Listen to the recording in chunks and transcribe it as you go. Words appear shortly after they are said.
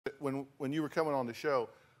When you were coming on the show,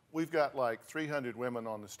 we've got like 300 women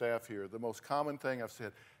on the staff here. The most common thing I've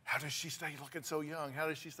said, how does she stay looking so young? How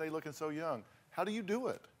does she stay looking so young? How do you do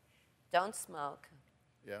it? Don't smoke.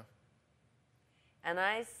 Yeah. And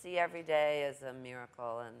I see every day as a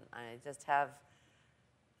miracle, and I just have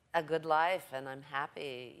a good life, and I'm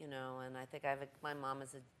happy, you know, and I think my mom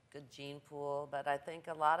is a good gene pool, but I think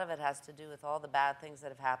a lot of it has to do with all the bad things that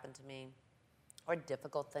have happened to me, or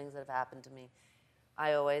difficult things that have happened to me.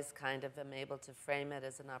 I always kind of am able to frame it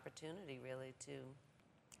as an opportunity, really,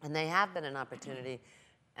 and they have been an opportunity.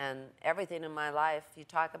 And everything in my life, you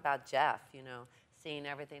talk about Jeff, you know, seeing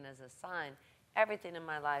everything as a sign. Everything in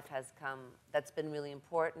my life has come that's been really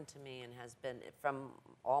important to me, and has been, from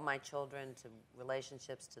all my children to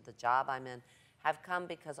relationships to the job I'm in, have come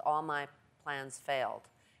because all my plans failed.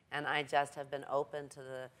 And I just have been open to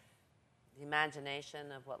the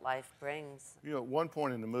imagination of what life brings. You know, at one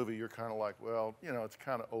point in the movie, you're kind of like, well, you know, it's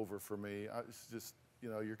kind of over for me. It's just, you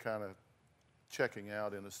know, you're kind of checking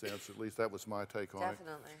out in a sense. At least that was my take on it.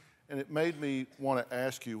 Definitely. And it made me want to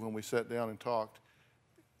ask you when we sat down and talked,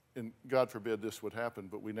 and God forbid this would happen,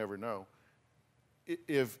 but we never know.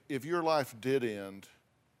 If your life did end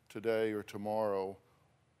today or tomorrow,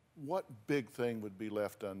 what big thing would be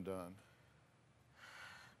left undone?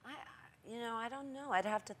 You know, I don't know. I'd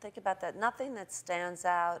have to think about that. Nothing that stands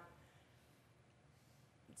out.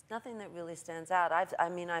 It's nothing that really stands out. I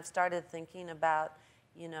mean, I've started thinking about,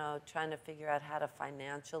 you know, trying to figure out how to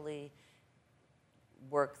financially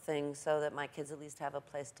work things so that my kids at least have a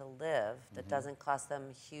place to live that doesn't cost them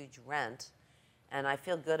huge rent. And I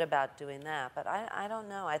feel good about doing that. But I don't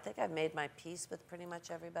know. I think I've made my peace with pretty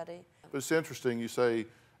much everybody. But it's interesting, you say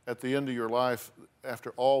at the end of your life,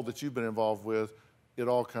 after all that you've been involved with, it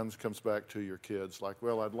all comes back to your kids. Like,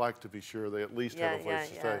 well, I'd like to be sure they at least have a place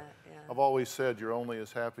to stay. Yeah. I've always said you're only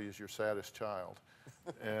as happy as your saddest child.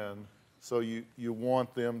 And so you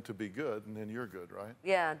want them to be good, and then you're good, right?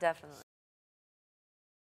 Yeah, definitely.